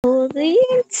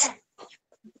Students.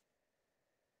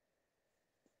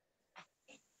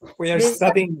 We are This is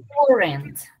studying.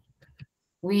 current.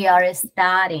 We are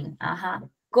studying.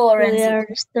 Current. We are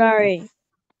starting.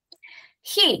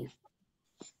 He.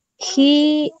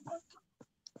 He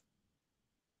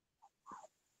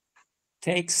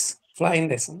Takes flying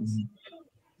lessons.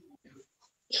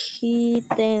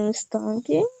 takes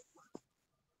talking.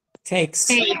 Takes.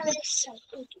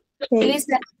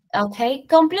 Listen, okay.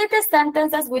 Complete the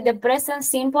sentences with the present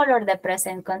simple or the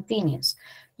present continuous.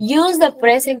 Use the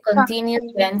present continuous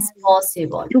when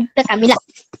possible.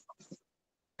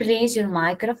 Please, your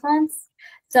microphones.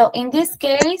 So in this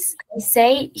case, we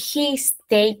say he's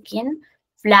taking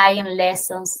flying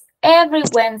lessons every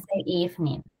Wednesday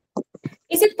evening.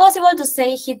 Is it possible to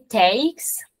say he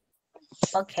takes?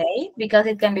 Okay, because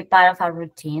it can be part of our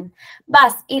routine.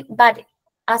 But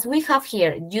as we have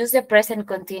here, use the present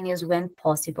continuous when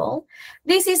possible.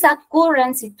 This is a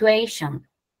current situation.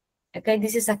 Okay,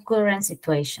 this is a current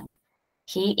situation.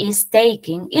 He is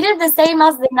taking. It is the same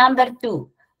as the number 2.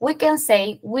 We can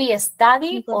say we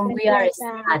study or we are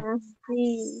studying.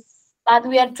 But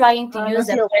we are trying to use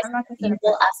the present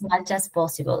simple as much as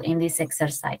possible in this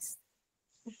exercise.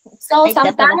 So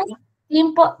sometimes,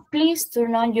 simple, please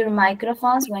turn on your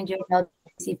microphones when you're not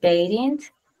participating.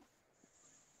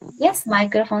 Yes,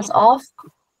 microphones off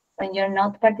when you're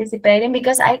not participating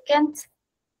because I can't.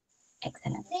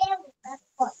 Excellent.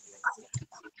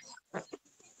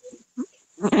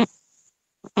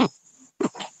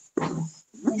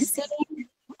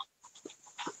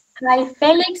 Hi,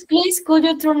 Felix, please, could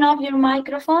you turn off your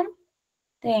microphone?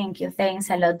 Thank you. Thanks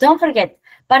a lot. Don't forget,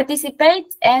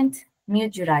 participate and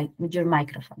mute your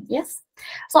microphone. Yes.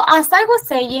 So as I was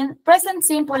saying, present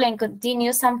simple and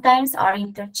continuous sometimes are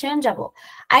interchangeable.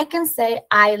 I can say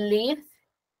I live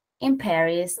in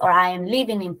Paris or I am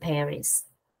living in Paris.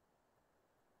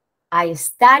 I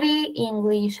study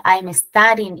English. I'm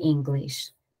studying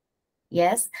English.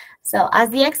 Yes. So as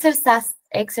the exercise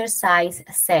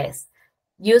says,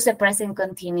 use the present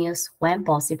continuous when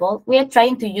possible. We are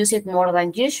trying to use it more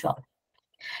than usual.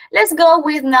 Let's go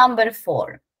with number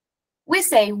 4. We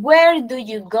say, where do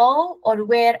you go or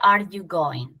where are you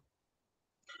going?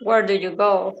 Where do you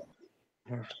go?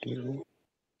 Where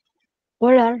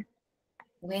are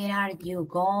you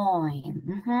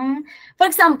going? For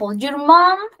example, your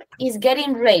mom is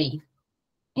getting ready.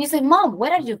 You say, Mom,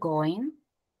 where are you going?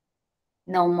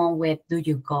 No, Mom, where do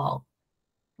you go?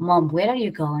 Mom, where are you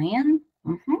going?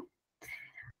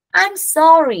 I'm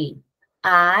sorry.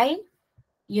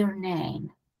 Your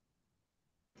name.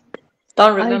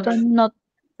 Don't remember. I do not.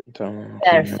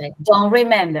 Perfect. Don't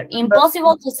remember.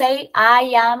 Impossible to say,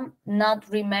 I am not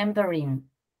remembering.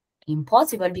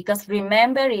 Impossible because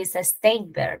remember is a state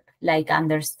verb, like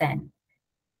understand.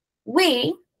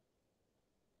 We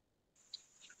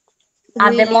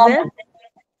at the moment.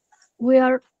 We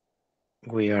are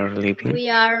living. We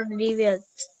are living.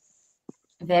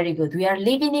 Very good. We are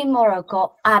living in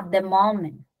Morocco at the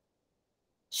moment.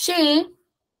 She,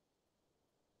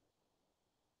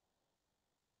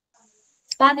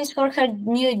 Spanish for her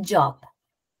new job.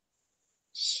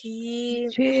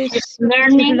 She's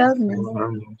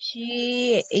learning.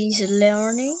 She is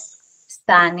learning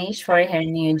Spanish for her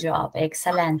new job.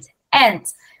 Excellent. And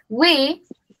we,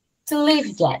 to live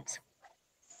yet.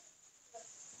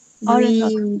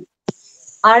 We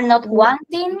are not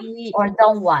wanting or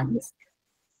don't want.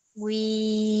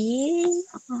 We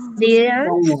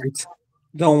don't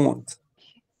want.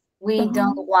 We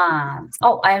don't want.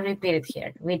 Oh, I repeat it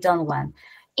here. We don't want.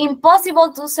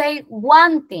 Impossible to say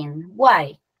wanting.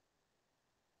 Why?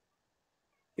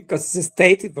 Because it's a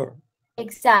state verb.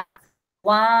 Exactly.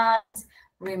 Want,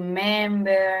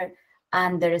 remember,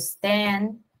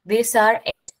 understand. These are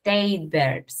state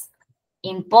verbs.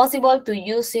 Impossible to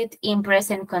use it in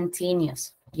present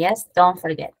continuous. Yes, don't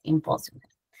forget, impossible.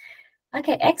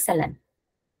 Okay, excellent.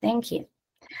 Thank you.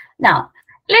 Now,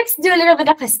 let's do a little bit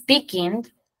of speaking.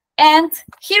 And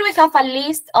here we have a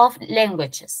list of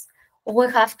languages.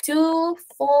 We have 2,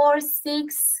 4,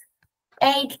 6,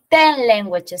 8, 10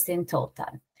 languages in total.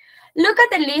 Look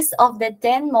at the list of the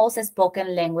 10 most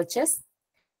spoken languages.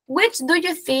 Which do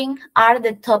you think are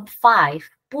the top 5?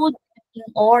 Put in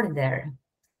order.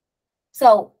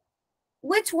 So,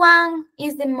 which one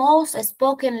is the most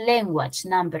spoken language?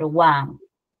 Number 1.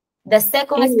 The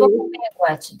second spoken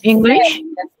language. English.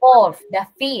 The 4th, the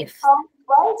 5th.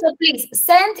 So please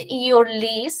send your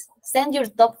list, send your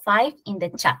top 5 in the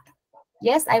chat.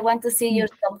 Yes, I want to see your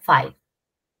top 5.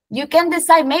 You can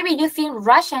decide, maybe you think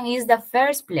Russian is the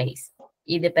first place.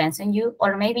 It depends on you.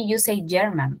 Or maybe you say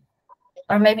German.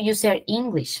 Or maybe you say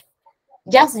English.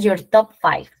 Just your top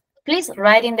 5. Please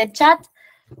write in the chat.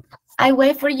 I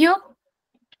wait for you.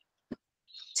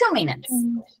 2 minutes.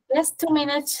 Just 2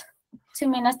 minutes. 2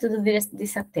 minutes to do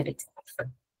this activity.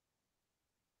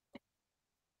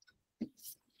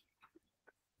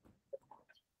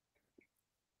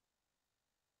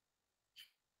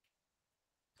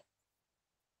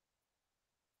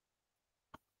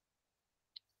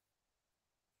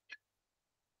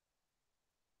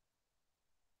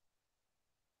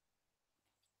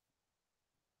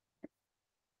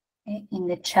 Okay, in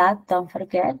the chat, don't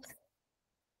forget.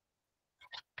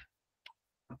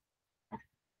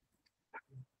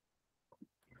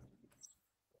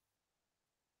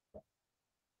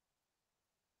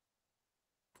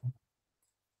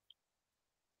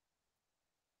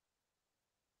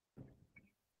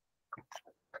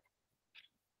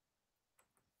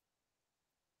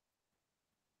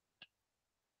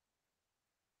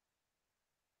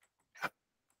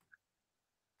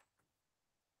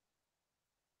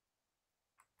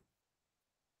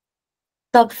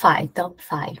 Top 5, top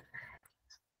 5.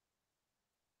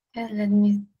 Okay, let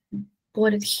me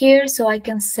put it here so I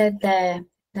can set the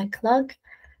clock.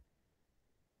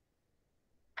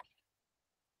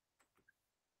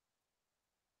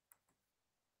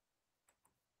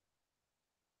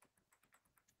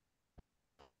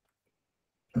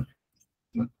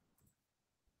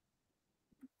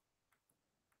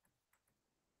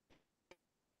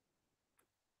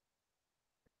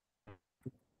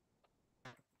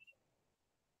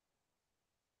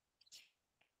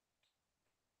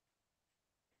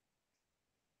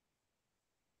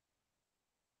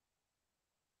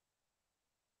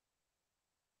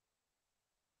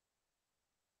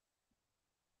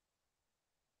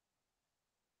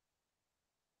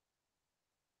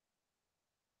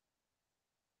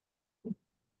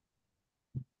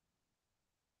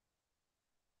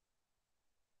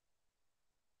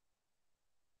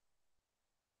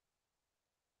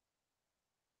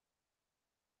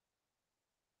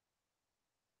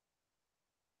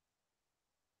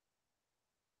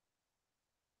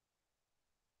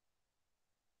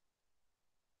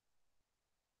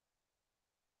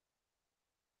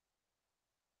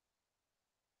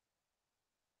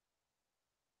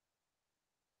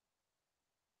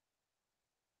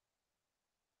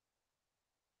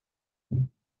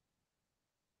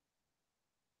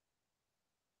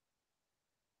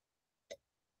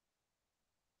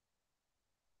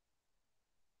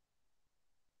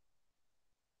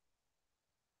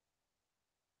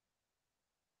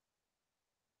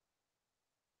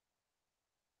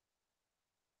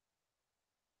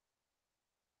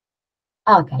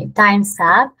 Okay, time's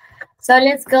up. So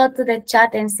let's go to the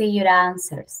chat and see your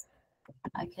answers.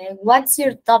 Okay, what's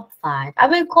your top 5? I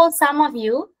will call some of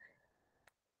you.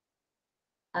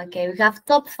 Okay, we have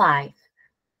top 5.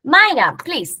 Mayra,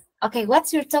 please. Okay,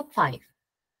 what's your top 5?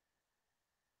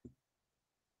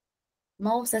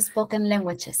 Most spoken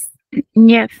languages.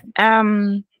 Yes.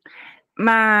 In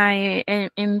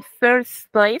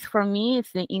first place for me is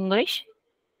the English.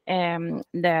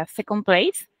 The second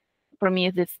place for me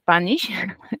is the Spanish.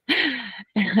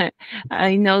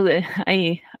 I know that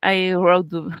I wrote,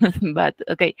 but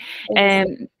okay.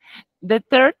 And the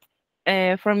third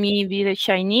for me be the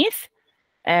Chinese.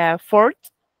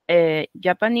 Fourth,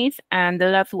 Japanese, and the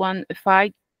last one,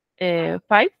 fifth,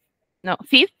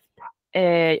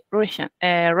 Russian.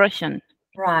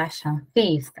 Russian,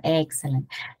 fifth, excellent.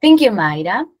 Thank you,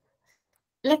 Mayra.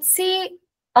 Let's see.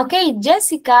 Okay,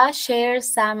 Jessica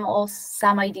shares some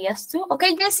ideas too.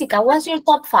 Okay, Jessica, what's your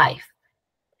top 5?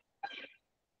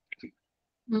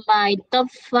 My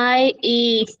top 5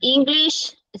 is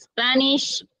English,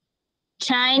 Spanish,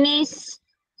 Chinese,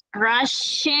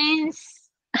 Russians,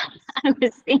 I'm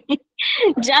saying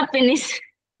Japanese.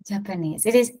 Japanese.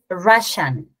 It is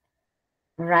Russian.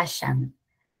 Russian.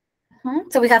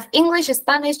 So we have English,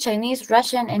 Spanish, Chinese,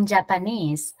 Russian, and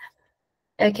Japanese.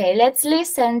 Okay, let's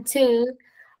listen to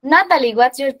Natalie.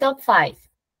 What's your top 5?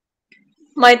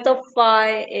 My top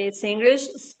 5 is English,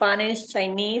 Spanish,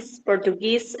 Chinese,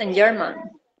 Portuguese, and German.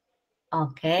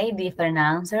 Okay, different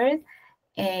answers.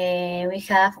 We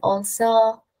have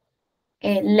also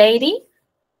a lady,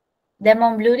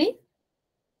 Demon Beauty.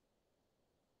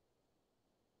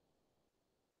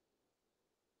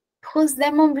 Who's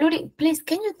Demon Beauty? Please,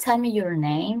 can you tell me your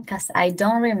name? Because I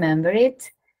don't remember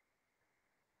it.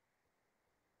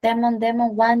 Demon,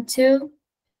 1, 2.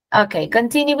 Okay,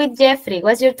 continue with Jeffrey.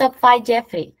 What's your top 5,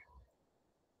 Jeffrey?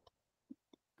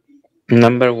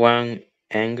 Number 1,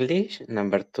 English.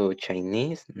 Number 2,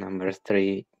 Chinese. Number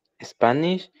 3,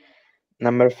 Spanish.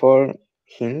 Number 4,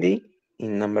 Hindi.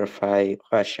 And number 5,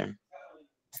 Russian.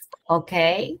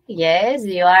 Okay, yes,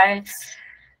 you are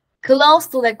Close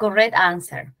to the correct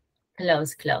answer.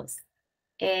 Close, close.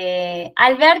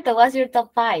 Alberto, what's your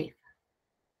top 5?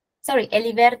 Sorry,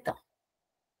 Eliberto.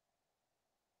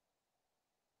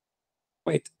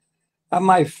 Wait.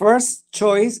 My first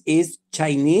choice is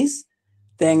Chinese,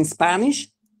 then Spanish,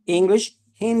 English,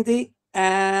 Hindi,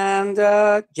 and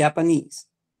Japanese.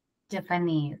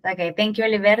 Japanese. Okay, thank you,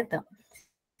 Eliberto.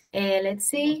 Let's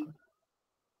see.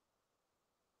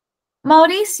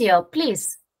 Mauricio,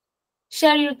 please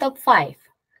share your top 5.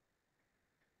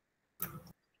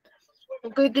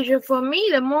 Okay, teacher, for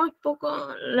me, the most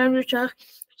spoken language are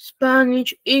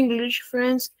Spanish, English,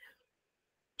 French,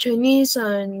 Chinese,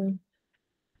 and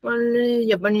only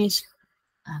Japanese.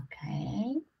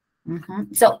 Okay.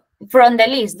 So from the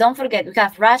list, don't forget, we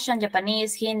have Russian,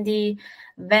 Japanese, Hindi,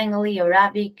 Bengali,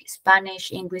 Arabic,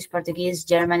 Spanish, English, Portuguese,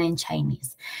 German, and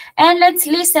Chinese. And let's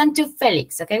listen to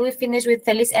Felix, okay? We finish with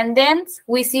Felix, and then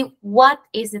we see what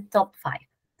is the top 5.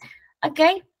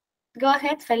 Okay, go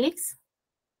ahead, Felix.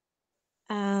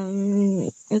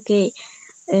 Okay.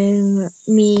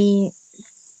 Mi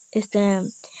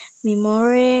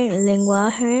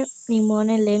lenguaje,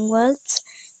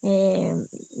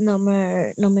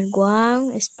 number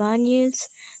 1, Spanish,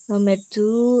 number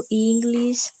 2,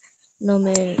 English,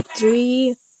 number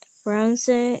 3, French,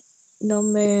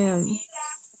 number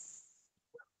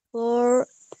 4,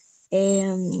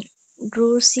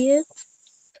 Russia.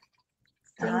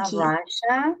 Thank you.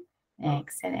 Russia.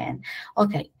 Excellent.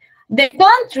 Okay. The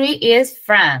country is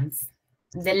France.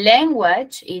 The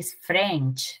language is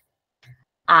French.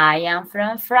 I am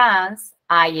from France.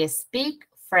 I speak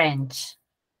French.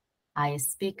 I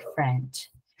speak French.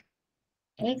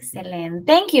 Excellent.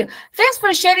 Thank you. Thanks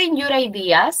for sharing your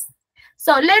ideas.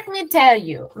 So let me tell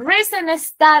you, recent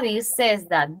studies says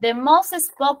that the most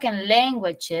spoken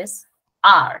languages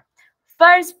are,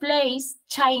 first place,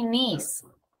 Chinese.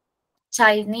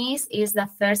 Chinese is the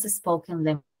first spoken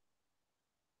language.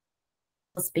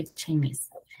 Speak Chinese.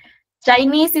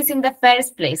 Chinese is in the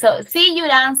first place. So see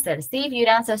your answers. See if your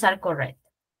answers are correct.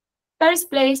 First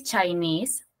place,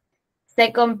 Chinese.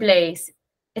 Second place,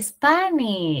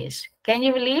 Spanish. Can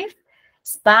you believe?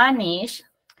 Spanish.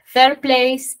 Third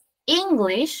place,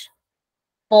 English.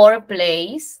 Fourth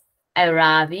place,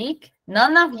 Arabic.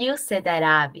 None of you said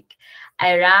Arabic.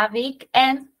 Arabic.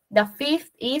 And the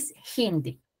fifth is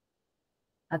Hindi.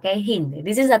 Okay, Hindi.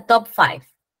 This is the top 5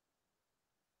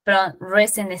 from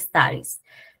recent studies.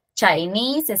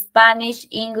 Chinese, Spanish,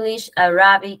 English,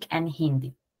 Arabic, and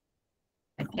Hindi.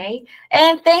 Okay,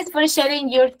 and thanks for sharing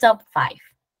your top 5.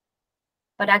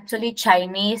 But actually,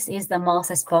 Chinese is the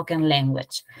most spoken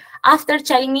language. After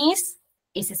Chinese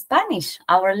is Spanish,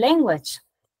 our language.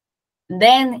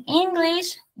 Then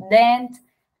English, then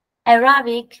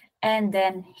Arabic, and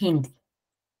then Hindi.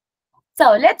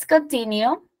 So let's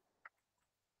continue.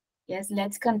 Yes,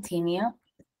 let's continue.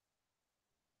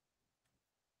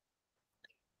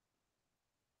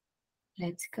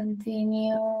 Let's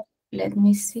continue. Let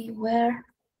me see where.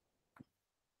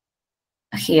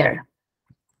 Here.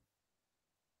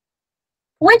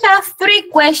 We have 3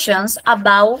 questions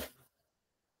about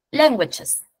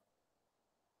languages.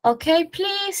 Okay,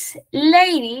 please,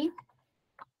 lady.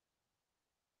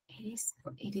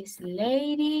 It is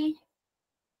lady.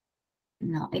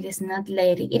 No, it is not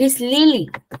lady. It is Lily.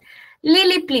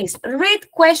 Lily, please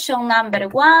read question number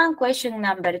 1, question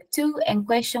number 2, and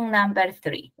question number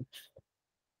 3.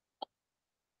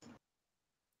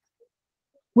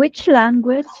 Which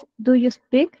language do you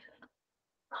speak?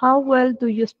 How well do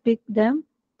you speak them?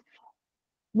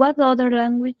 What other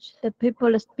language the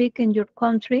people speak in your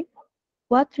country?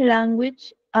 What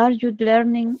language are you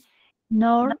learning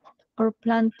now or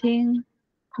planning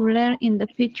to learn in the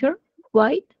future?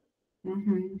 Why?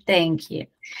 Thank you.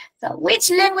 So which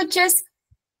languages?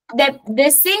 The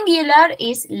singular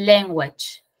is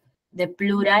language. The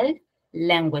plural,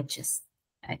 languages.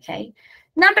 Okay.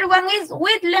 Number 1 is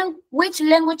which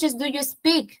languages do you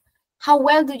speak? How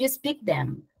well do you speak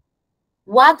them?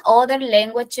 What other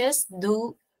languages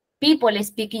do people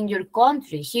speak in your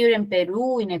country? Here in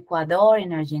Peru, in Ecuador,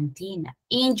 in Argentina,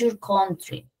 in your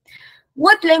country.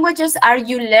 What languages are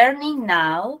you learning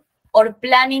now or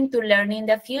planning to learn in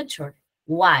the future?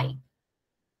 Why?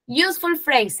 Useful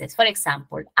phrases. For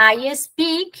example, I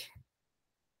speak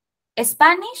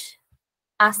Spanish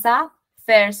as a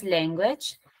first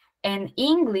language and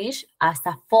English as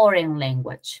a foreign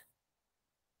language.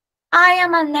 I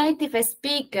am a native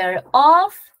speaker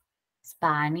of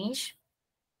Spanish.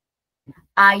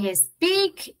 I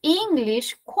speak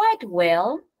English quite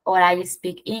well, or I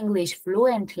speak English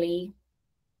fluently.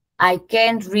 I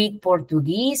can read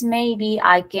Portuguese, maybe.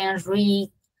 I can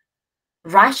read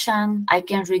Russian, I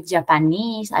can read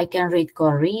Japanese, I can read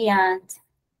Korean.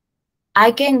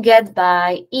 I can get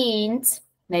by in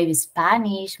maybe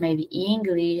Spanish, maybe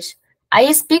English.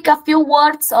 I speak a few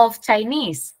words of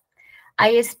Chinese.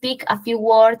 I speak a few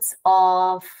words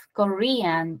of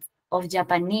Korean, of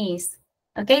Japanese.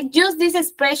 Okay, use these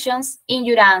expressions in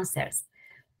your answers.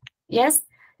 Yes,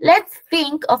 let's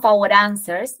think of our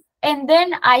answers, and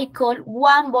then I call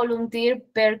one volunteer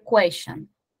per question.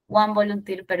 One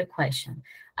volunteer per question.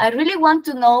 I really want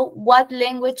to know what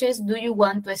languages do you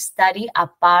want to study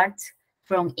apart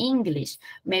from English.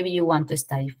 Maybe you want to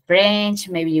study French,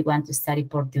 maybe you want to study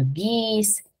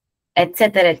Portuguese,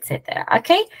 etc., etc.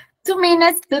 Okay, 2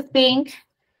 minutes to think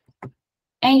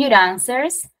and your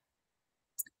answers.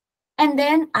 And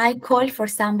then I call for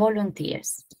some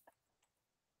volunteers.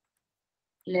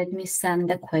 Let me send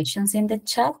the questions in the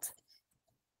chat.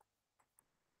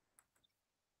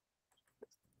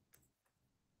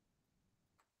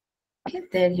 Okay,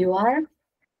 there you are.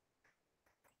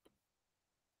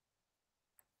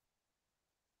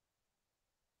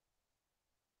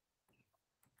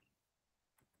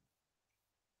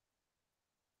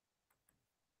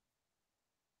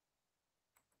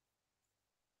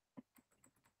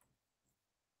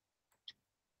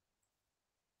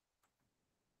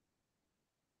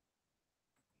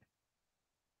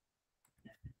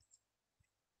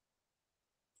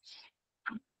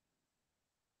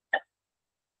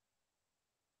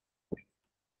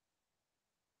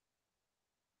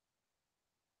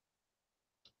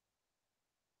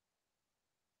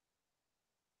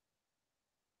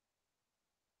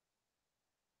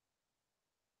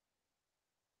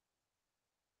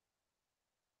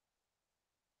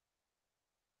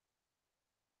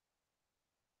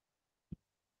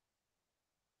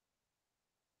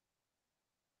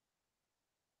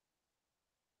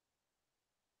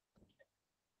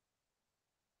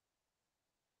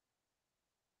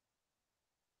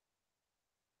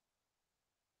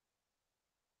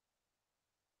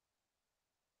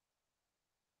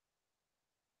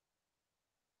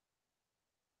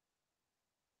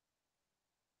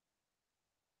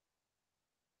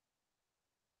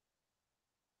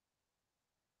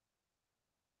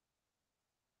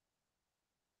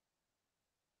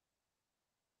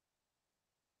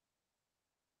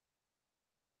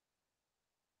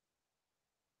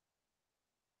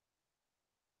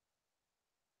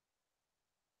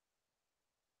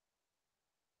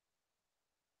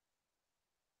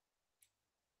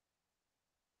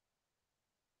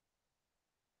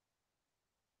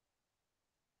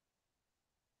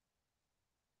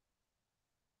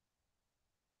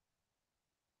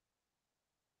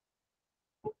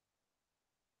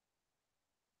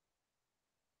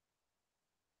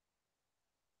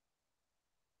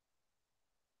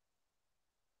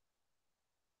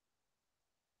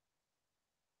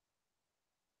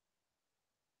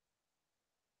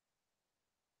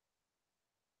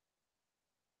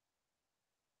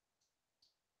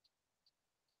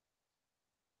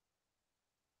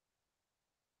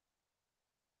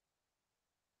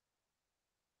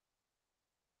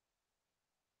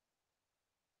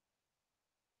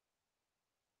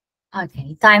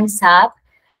 Okay, time's up.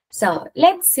 So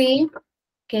let's see.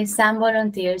 Okay, some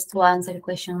volunteers to answer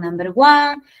question number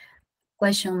 1,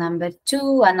 question number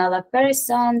 2, another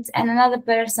person, and another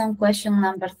person, question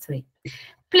number 3.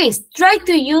 Please try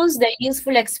to use the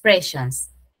useful expressions.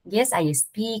 Yes, I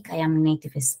speak, I am a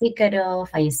native speaker of,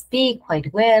 I speak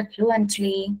quite well,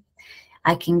 fluently,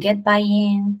 I can get by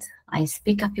in, I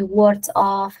speak a few words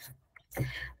of.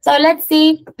 So let's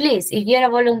see, please, if you're a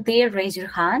volunteer, raise your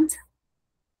hand.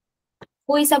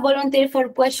 Who is a volunteer for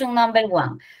question number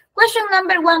 1? Question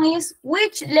number 1 is,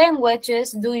 which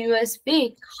languages do you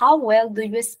speak? How well do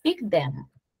you speak them?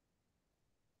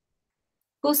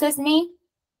 Who says me?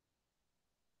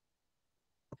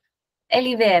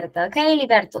 Eliberto. Okay,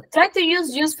 Eliberto. Try to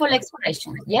use useful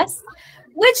expressions, yes?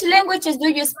 Which languages do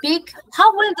you speak?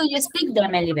 How well do you speak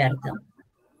them, Eliberto?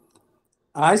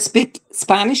 I speak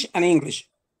Spanish and English.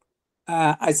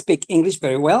 I speak English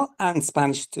very well and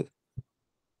Spanish too.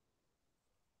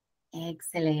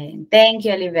 Excellent. Thank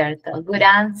you, Eliberto. Good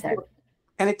answer.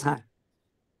 Anytime.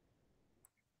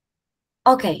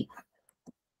 Okay.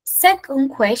 Second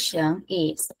question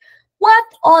is, what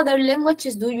other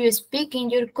languages do you speak in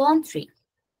your country?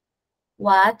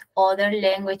 What other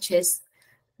languages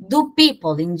do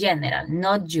people in general,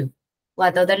 not you?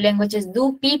 What other languages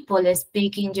do people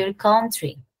speak in your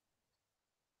country?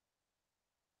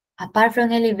 Apart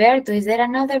from Eliberto, is there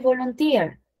another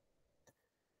volunteer?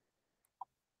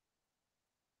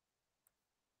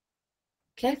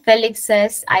 Okay, Felix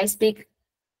says, I speak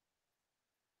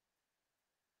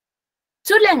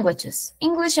 2 languages,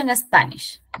 English and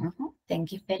Spanish.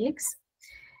 Thank you, Felix.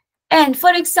 And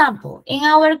for example, in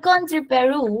our country,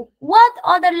 Peru, what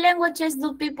other languages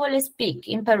do people speak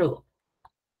in Peru?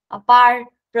 Apart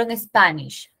from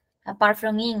Spanish, apart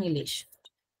from English.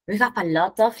 We have a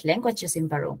lot of languages in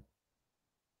Peru.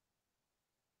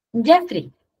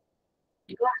 Jeffrey,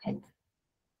 go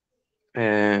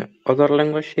ahead. Other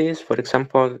languages, for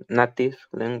example, native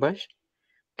language,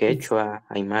 Quechua,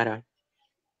 Aymara.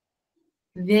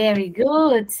 Very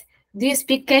good. Do you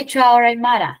speak Quechua or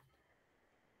Aymara?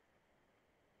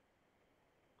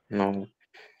 No.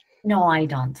 No, I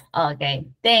don't. Okay,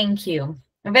 thank you.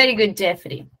 Very good,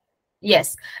 Jeffrey.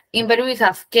 Yes, in Peru we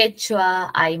have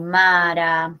Quechua,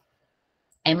 Aymara,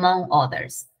 among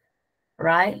others,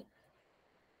 right?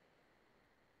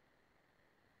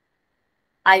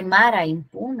 Aymara in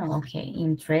Puno, okay,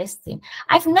 interesting.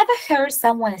 I've never heard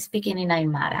someone speaking in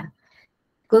Aymara.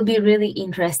 Could be really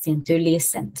interesting to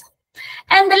listen to.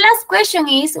 And the last question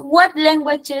is, what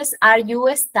languages are you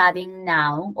studying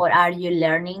now, or are you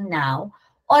learning now,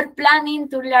 or planning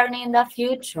to learn in the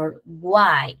future?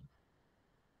 Why?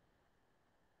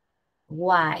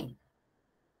 Why?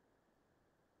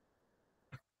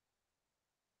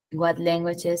 What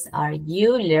languages are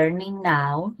you learning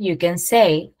now? You can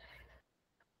say,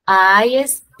 I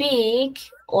speak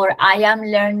or I am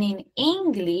learning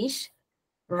English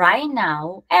right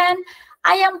now, and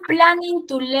I am planning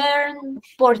to learn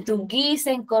Portuguese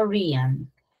and Korean.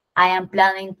 I am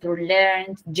planning to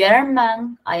learn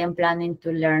German. I am planning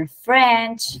to learn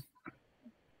French.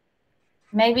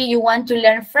 Maybe you want to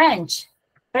learn French.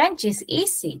 French is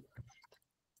easy.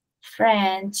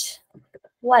 French.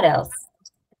 What else?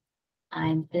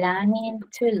 I'm planning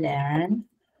to learn.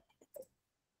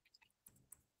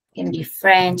 Can be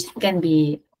French, can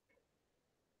be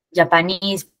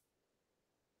Japanese.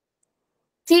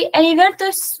 See, Eliberto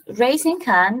is raising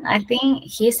hand. I think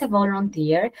he's a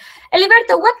volunteer.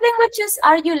 Eliberto, what languages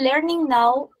are you learning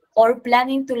now or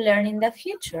planning to learn in the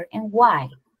future, and why?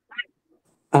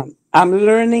 I'm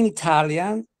learning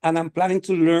Italian, and I'm planning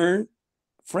to learn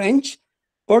French,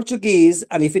 Portuguese,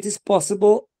 and if it is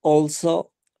possible, also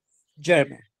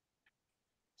German.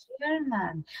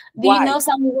 German. Do you know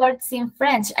some words in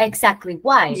French? Exactly.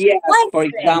 Why? Yes, Why for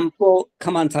French? example,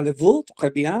 comment allez-vous?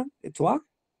 Très bien. Et toi?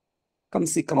 Comme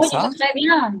ci, comme Oui, ça. très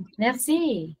bien.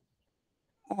 Merci.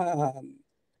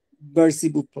 Merci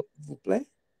vous plaît.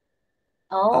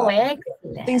 Oh,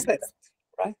 excellent. Things like that,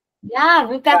 right? Yeah,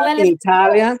 we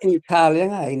parlez in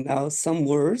Italian, I know some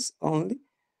words only.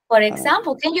 For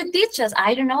example, can you teach us?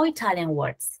 I don't know Italian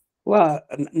words. Well,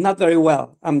 not very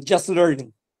well. I'm just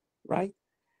learning, right?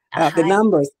 The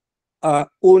numbers are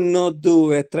 1,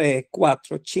 2, 3, 4,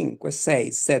 5,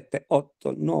 6, 7, 8,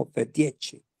 9,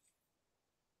 10.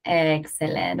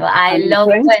 Excellent. Well, I And love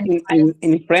French, when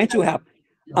in French, you have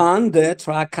 1, 2,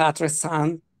 3, 4,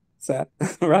 5,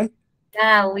 right?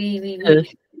 Yeah, oui.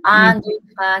 1, 2,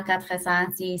 3, 4,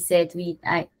 5, 6, 7,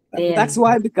 8. That's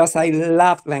why, because I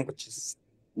love languages.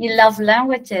 You love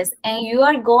languages, and you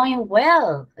are going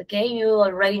well, okay? You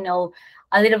already know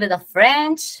a little bit of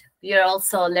French. You're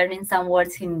also learning some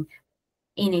words in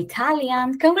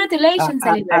Italian. Congratulations,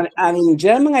 and in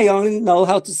German, I only know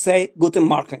how to say Guten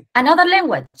Morgen. Another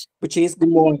language. Which is good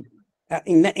morning.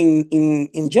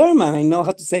 In German, I know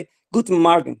how to say Guten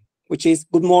Morgen, which is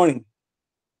good morning.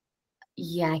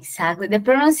 Yeah, exactly. The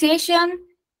pronunciation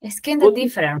is kind of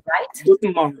different, right?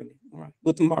 Guten Morgen. All right.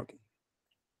 Guten Morgen.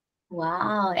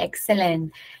 Wow,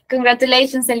 excellent.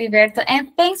 Congratulations, Eliberto,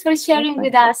 and thanks for sharing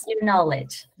with us your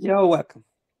knowledge. You're welcome.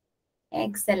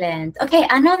 Excellent. Okay,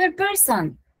 another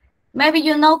person. Maybe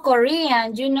you know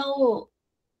Korean, you know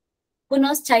who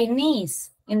knows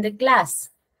Chinese in the class.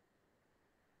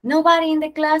 Nobody in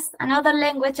the class, another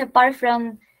language apart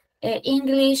from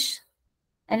English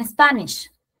and Spanish.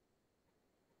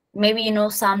 Maybe you know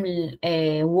some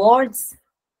words,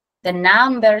 the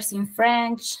numbers in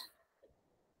French.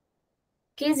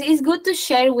 It's good to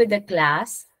share with the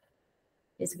class.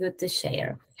 It's good to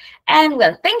share. And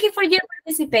well, thank you for your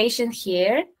participation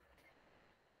here.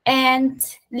 And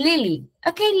Lily.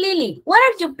 Okay, Lily, what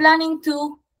are you planning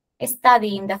to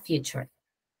study in the future?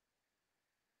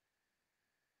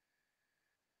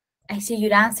 I see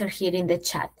your answer here in the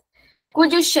chat.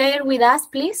 Could you share with us,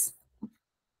 please?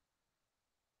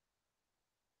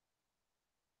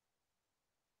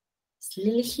 Is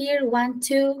Lily here? 1,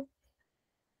 2.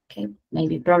 Okay,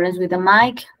 maybe problems with the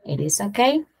mic. It is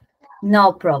okay.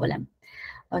 No problem.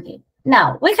 Okay,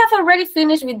 now we have already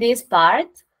finished with this part.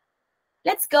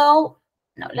 Let's go.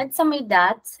 No, let's submit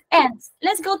that. And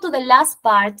let's go to the last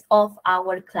part of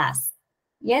our class.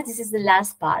 Yes, this is the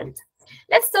last part.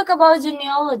 Let's talk about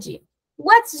genealogy.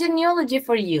 What's genealogy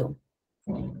for you?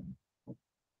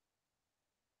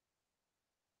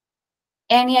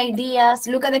 Any ideas?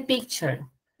 Look at the picture.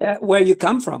 Where you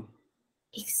come from.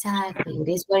 Exactly. It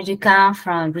is where you come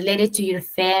from, related to your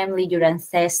family, your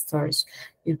ancestors,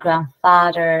 your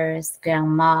grandfathers,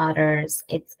 grandmothers,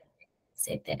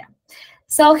 etc.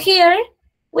 So here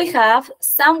we have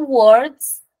some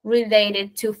words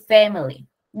related to family.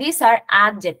 These are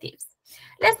adjectives.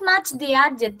 Let's match the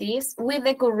adjectives with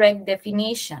the correct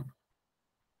definition.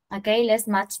 Okay, let's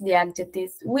match the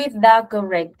adjectives with the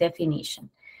correct definition.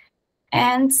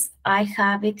 And I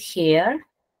have it here.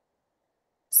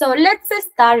 So let's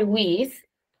start with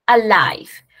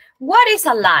alive. What is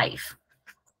alive?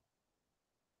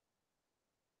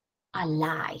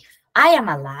 Alive. I am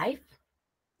alive.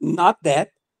 Not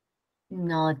dead.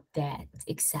 Not dead.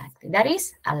 Exactly. That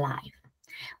is alive.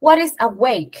 What is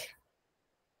awake?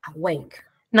 Awake.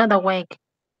 Not awake.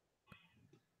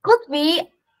 Could be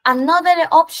another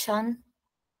option.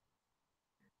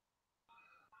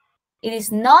 It is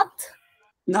not.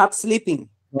 Not sleeping.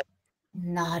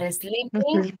 Not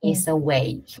sleeping. Is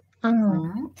awake.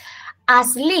 Oh.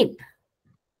 Asleep.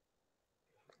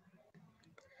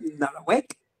 Not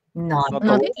awake. Not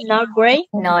Not great.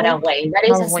 Not awake. That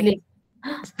is Not asleep.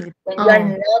 Asleep. When you are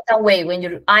not awake, when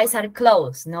your eyes are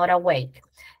closed, not awake.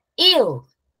 Ill.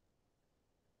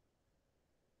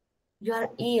 You are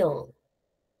ill.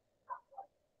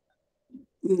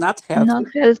 Not healthy. Not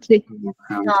healthy. Not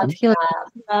healthy.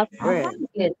 healthy.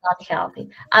 It's not healthy.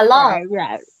 Alone.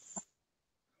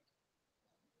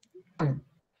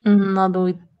 Not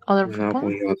with other Not people.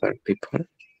 with other people.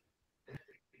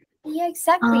 Yeah,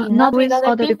 exactly. Not Not with with other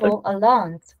other people.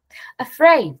 Alone.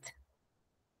 Afraid.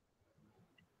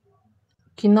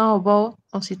 About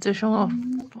a situation of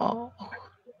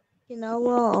You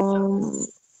know,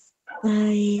 I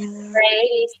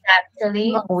Afraid is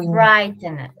actually Knowing.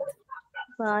 frightened.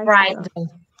 Frightened.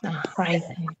 right.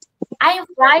 I am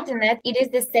frightened. It is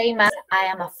the same as I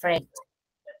am afraid.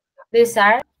 These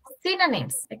are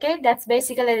synonyms. Okay, that's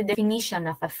basically the definition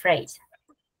of afraid.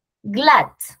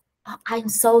 Glad. Oh, I'm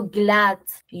so glad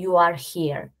you are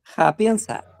here. Happy and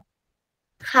sad.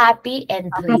 Happy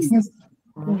and pleased.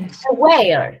 Yes.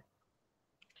 Aware.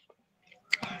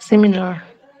 Similar.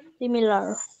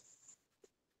 similar.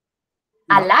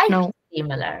 Alive. No.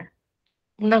 Similar.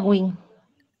 Knowing.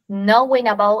 Knowing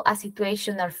about a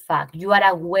situation or fact. You are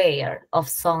aware of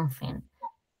something.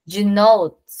 You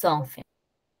know something.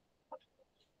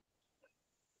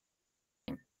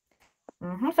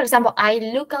 For example, I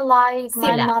look like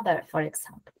my mother, for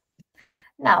example.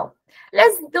 Now,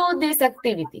 let's do this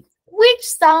activity. Which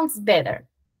sounds better?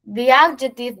 The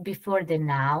adjective before the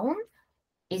noun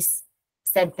is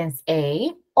sentence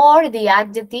A, or the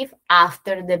adjective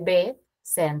after the B,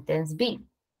 sentence B.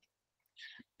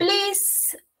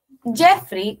 Please,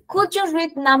 Jeffrey, could you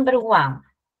read number 1,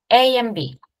 A and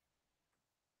B?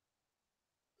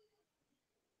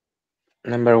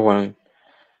 Number 1.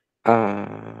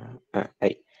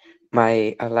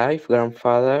 My alive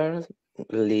grandfather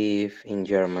live in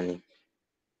Germany.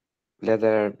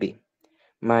 Letter B.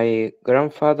 My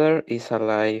grandfather is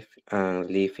alive and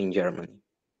live in Germany.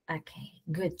 Okay,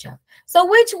 good job. So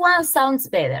which one sounds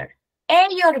better, A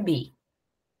or B?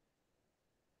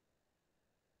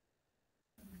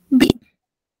 B.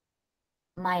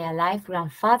 My alive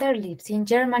grandfather lives in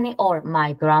Germany, or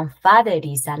my grandfather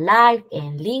is alive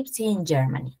and lives in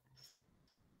Germany.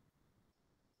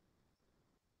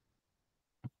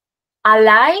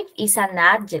 Alive is an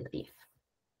adjective.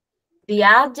 The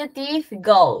adjective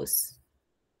goes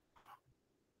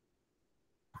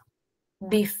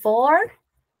before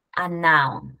a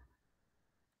noun.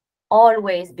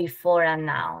 Always before a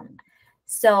noun.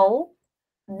 So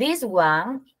this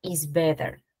one is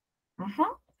better.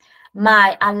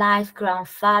 My alive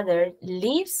grandfather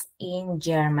lives in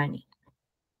Germany.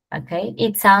 Okay,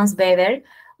 it sounds better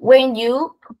when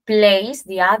you place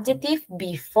the adjective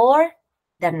before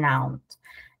the noun.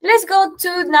 Let's go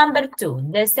to number 2,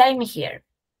 the same here.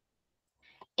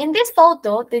 In this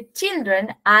photo, the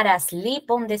children are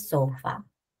asleep on the sofa.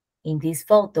 In this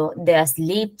photo, the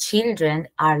asleep children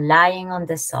are lying on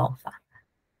the sofa.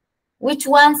 Which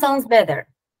one sounds better?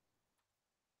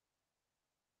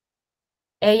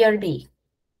 A or B?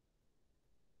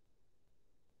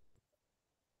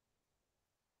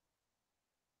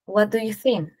 What do you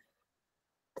think?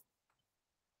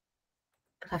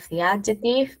 We have the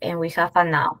adjective and we have a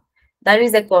noun. That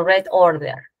is the correct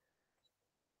order.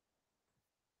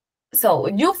 So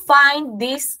you find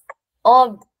this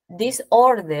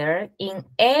order in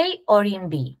A or in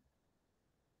B?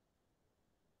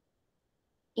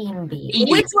 In B.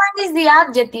 Which one is the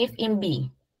adjective in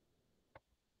B?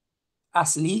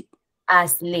 Asleep.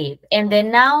 Asleep. And the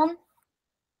noun?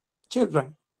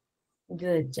 Children.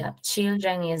 Good job.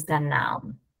 Children is the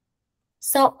noun.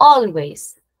 So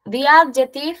always the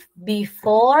adjective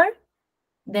before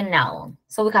the noun.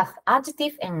 So we have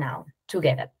adjective and noun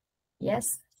together.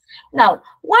 Yes. Now,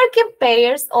 working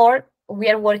pairs, or we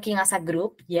are working as a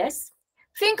group. Yes.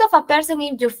 Think of a person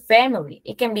in your family.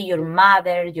 It can be your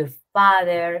mother, your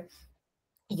father,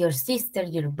 your sister,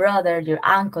 your brother, your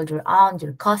uncle, your aunt,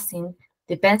 your cousin.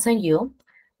 Depends on you.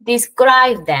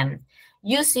 Describe them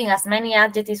using as many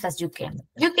adjectives as you can.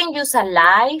 You can use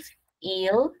alive,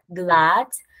 ill, glad,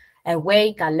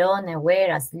 awake, alone,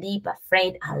 aware, asleep,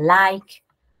 afraid, alike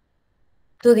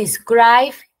to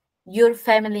describe your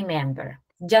family member.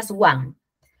 Just one.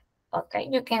 Okay,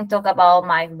 you can talk about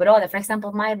my brother. For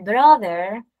example, my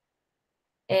brother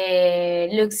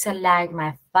looks like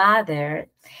my father.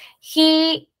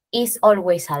 He is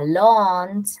always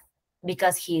alone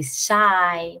because he's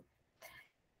shy,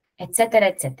 etc.,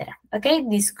 etc. Okay,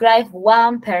 describe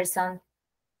one person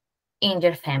in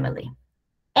your family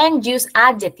and use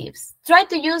adjectives. Try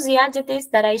to use the adjectives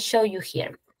that I show you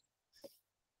here.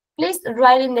 Please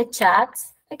write in the chat.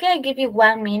 Okay, I give you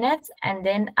 1 minute and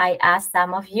then I ask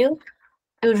some of you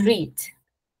to read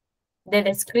the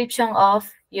description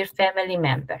of your family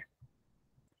member.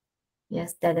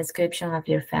 Yes, the description of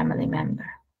your family member.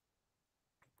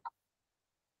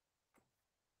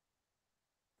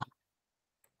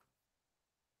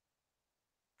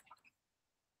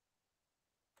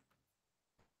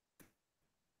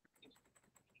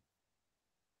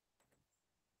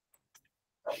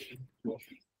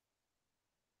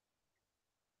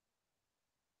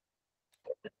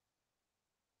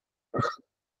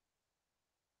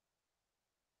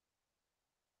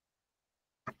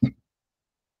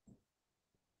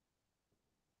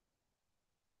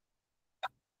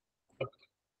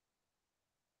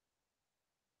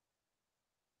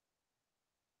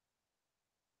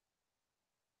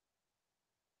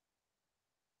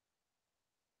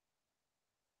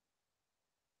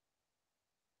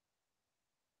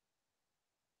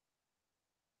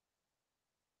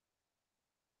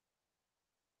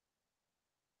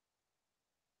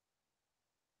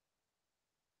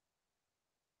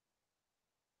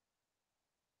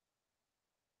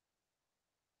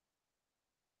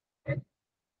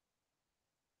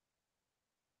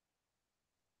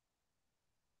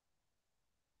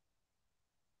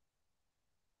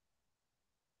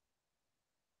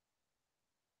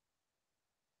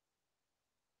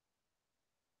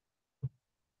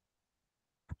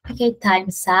 Okay,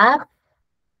 time's up.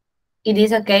 It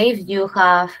is okay if you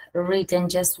have written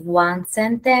just one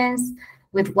sentence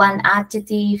with one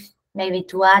adjective, maybe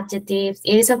 2 adjectives.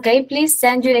 It is okay. Please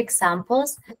send your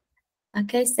examples.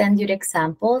 Okay, send your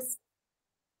examples.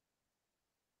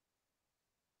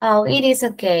 Oh, it is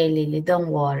okay, Lily. Don't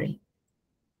worry.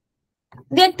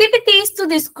 The activity is to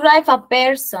describe a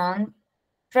person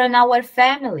from our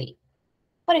family.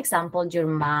 For example, your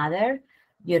mother,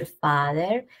 your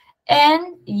father,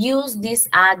 and use these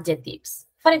adjectives.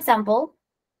 For example,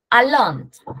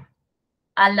 alone.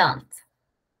 Alone.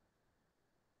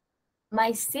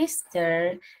 My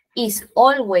sister is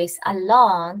always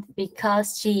alone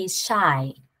because she is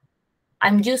shy.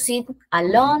 I'm using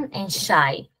alone and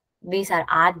shy. These are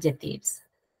adjectives.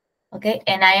 Okay,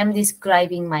 and I am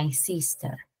describing my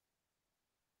sister.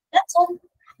 That's all.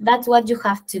 That's what you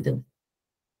have to do.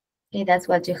 Okay, that's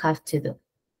what you have to do.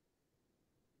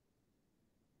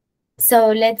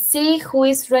 So let's see who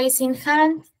is raising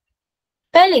hand.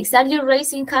 Felix, are you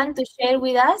raising hand to share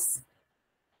with us?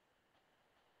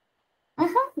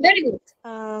 Very good.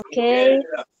 Okay.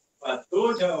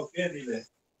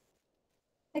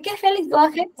 Okay, Felix, go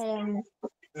ahead.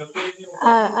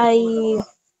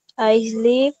 I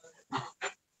sleep.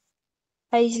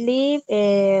 I sleep.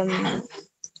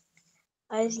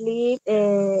 I sleep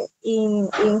in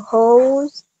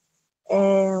house.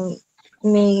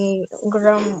 My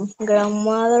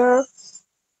grandmother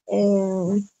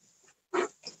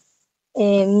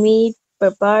me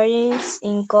preparing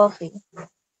in coffee.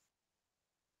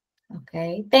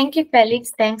 Okay, thank you,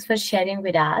 Felix. Thanks for sharing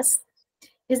with us.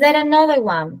 Is there another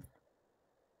one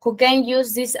who can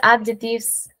use these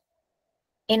adjectives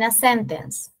in a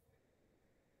sentence?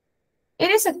 It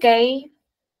is okay.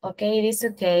 Okay, it is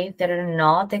okay if there are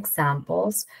not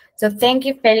examples. So thank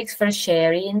you, Felix, for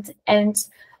sharing. And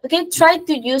okay, try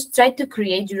to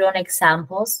create your own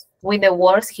examples with the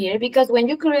words here, because when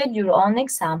you create your own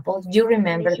examples, you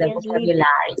remember the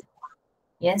vocabulary.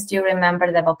 Yes, you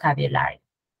remember the vocabulary.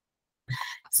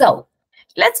 So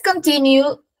let's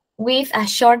continue with a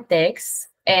short text,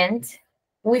 and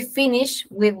we finish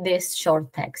with this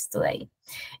short text today.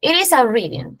 It is a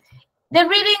reading. The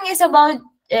reading is about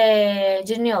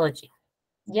genealogy.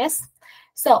 Yes?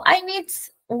 So I need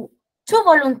 2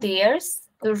 volunteers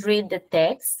to read the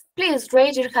text. Please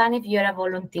raise your hand if you're a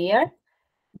volunteer.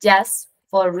 Just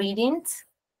for reading.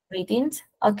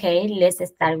 Okay, let's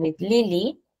start with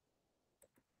Lily.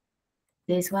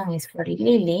 This one is for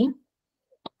Lily.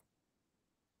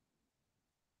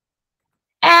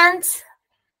 And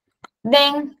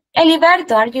then,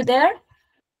 Eliberto, are you there?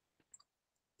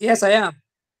 Yes, I am.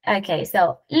 Okay,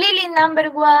 so Lily number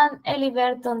 1,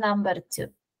 Eliberto number 2.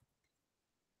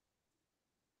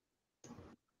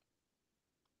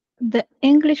 The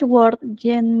English word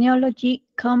genealogy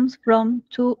comes from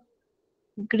 2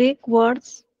 Greek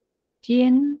words,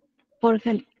 gen for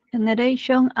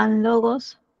generation and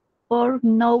logos for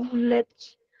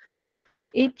knowledge.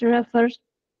 It refers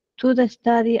to the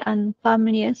study and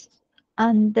families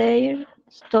and their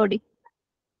story.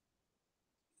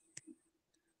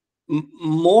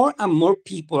 More and more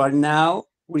people are now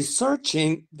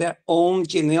researching their own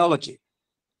genealogy.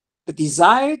 The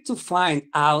desire to find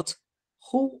out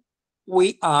who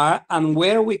we are and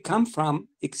where we come from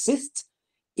exists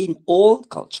in all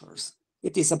cultures.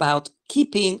 It is about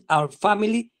keeping our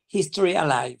family history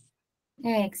alive.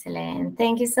 Excellent.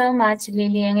 Thank you so much,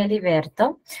 Lily and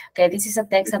Eliberto. Okay, this is a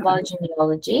text about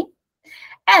genealogy.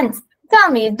 And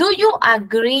tell me, do you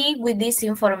agree with this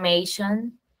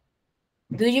information?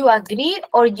 Do you agree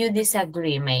or you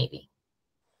disagree, maybe?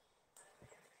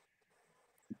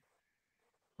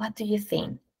 What do you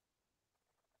think?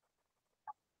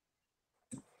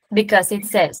 Because it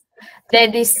says,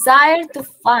 the desire to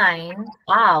find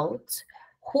out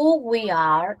who we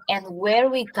are and where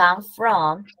we come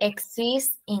from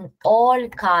exists in all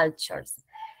cultures,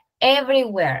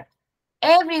 everywhere.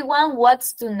 Everyone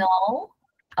wants to know,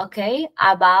 okay,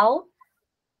 about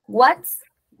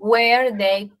where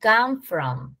they come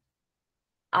from,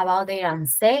 about their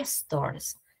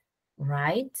ancestors,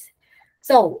 right?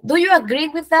 So, do you agree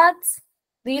with that?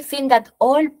 Do you think that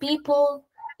all people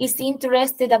is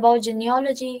interested about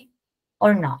genealogy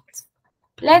or not?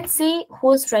 Let's see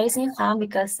who's raising hand,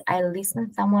 because I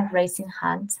listen someone raising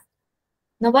hand.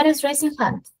 Nobody's raising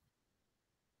hand.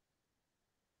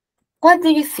 What do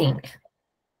you think?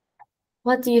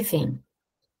 What do you think?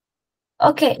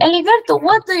 Okay, Eliberto,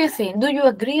 what do you think? Do you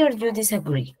agree or you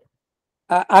disagree?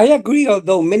 I agree,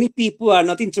 although many people are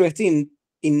not interested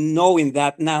in knowing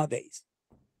that nowadays.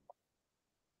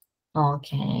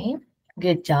 Okay,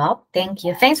 good job. Thank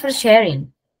you. Thanks for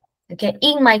sharing. Okay,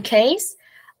 in my case,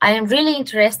 I am really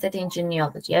interested in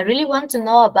genealogy. I really want to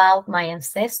know about my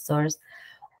ancestors,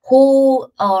 who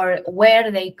or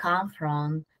where they come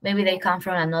from. Maybe they come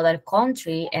from another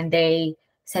country and they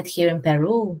set here in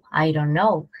Peru. I don't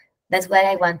know. That's what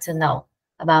I want to know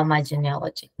about my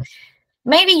genealogy.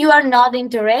 Maybe you are not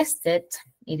interested.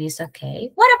 It is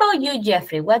okay. What about you,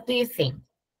 Jeffrey? What do you think?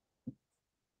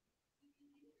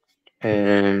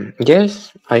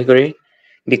 Yes, I agree,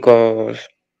 because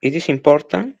it is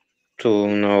important to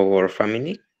know our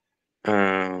family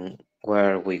and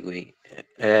where we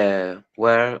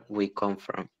come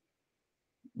from.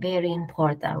 Very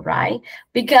important, right?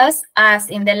 Because as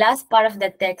in the last part of the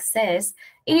text says,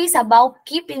 it is about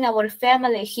keeping our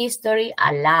family history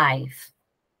alive.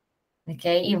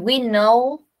 Okay, if we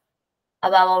know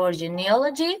about our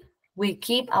genealogy, we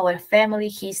keep our family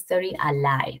history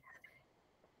alive.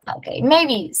 Okay,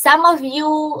 maybe some of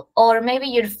you or maybe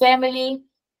your family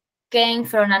came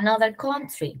from another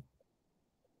country.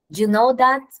 You know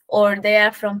that? Or they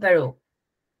are from Peru?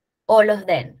 All of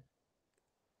them.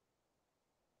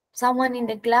 Someone in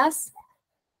the class?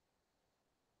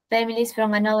 Families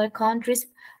from another countries?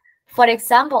 For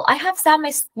example, I have some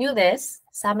students,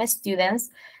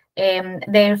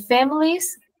 their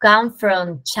families come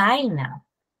from China.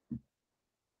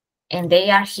 And they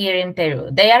are here in Peru.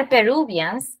 They are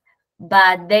Peruvians,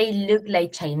 but they look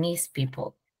like Chinese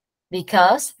people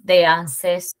because their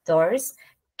ancestors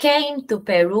came to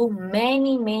Peru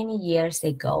many, many years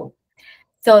ago.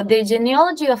 So the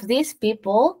genealogy of these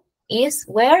people is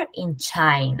where? In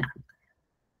China.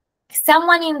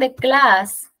 Someone in the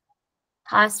class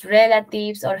has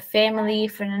relatives or family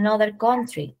from another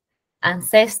country,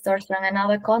 ancestors from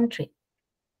another country.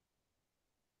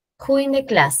 Who in the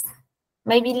class?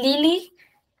 Maybe Lily?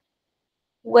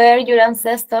 Where your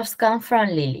ancestors come from,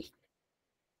 Lily?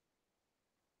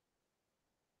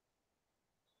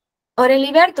 Or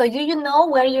Eliberto, do you know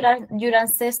where your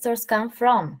ancestors come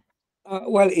from?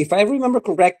 Well, if I remember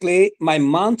correctly, my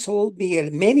mom told me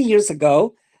many years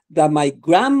ago that my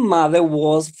grandmother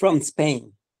was from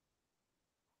Spain.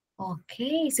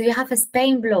 Okay, so you have a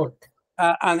Spain blood.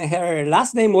 And her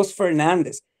last name was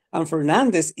Fernandez. And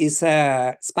Fernandez is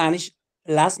a Spanish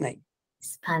last name.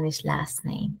 Spanish last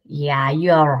name. Yeah,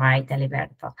 you are right,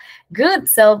 Eliberto. Good.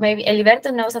 So maybe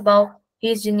Eliberto knows about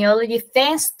his genealogy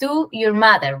thanks to your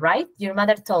mother, right? Your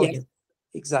mother told you.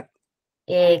 Exactly.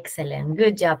 Excellent.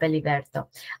 Good job, Eliberto.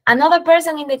 Another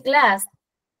person in the class,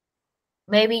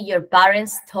 maybe your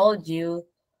parents told you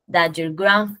that your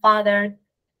grandfather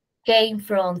came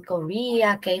from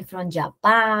Korea, came from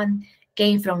Japan,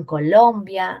 came from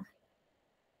Colombia.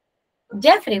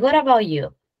 Jeffrey, what about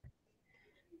you?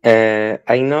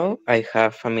 I know I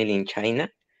have family in China,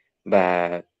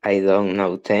 but I don't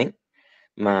know them.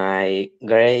 My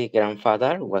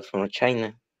great-grandfather was from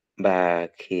China,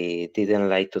 but he didn't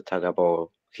like to talk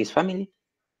about his family.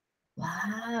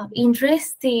 Wow,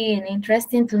 interesting.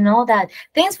 Interesting to know that.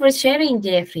 Thanks for sharing,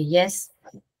 Jeffrey. Yes.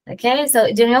 Okay,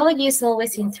 so genealogy is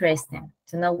always interesting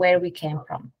to know where we came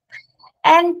from.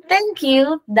 And thank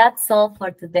you. That's all for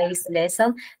today's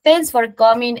lesson. Thanks for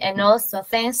coming, and also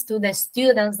thanks to the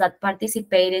students that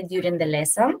participated during the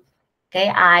lesson. Okay,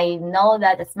 I know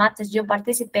that as much as you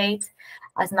participate,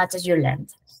 as much as you learned.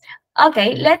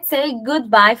 Okay, let's say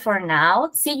goodbye for now.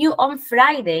 See you on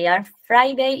Friday. Our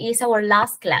Friday is our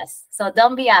last class, so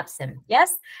don't be absent.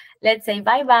 Yes, let's say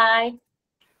bye-bye.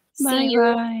 See you.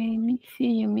 Bye.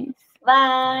 See you, miss.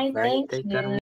 Bye. Bye, Thank take you. care.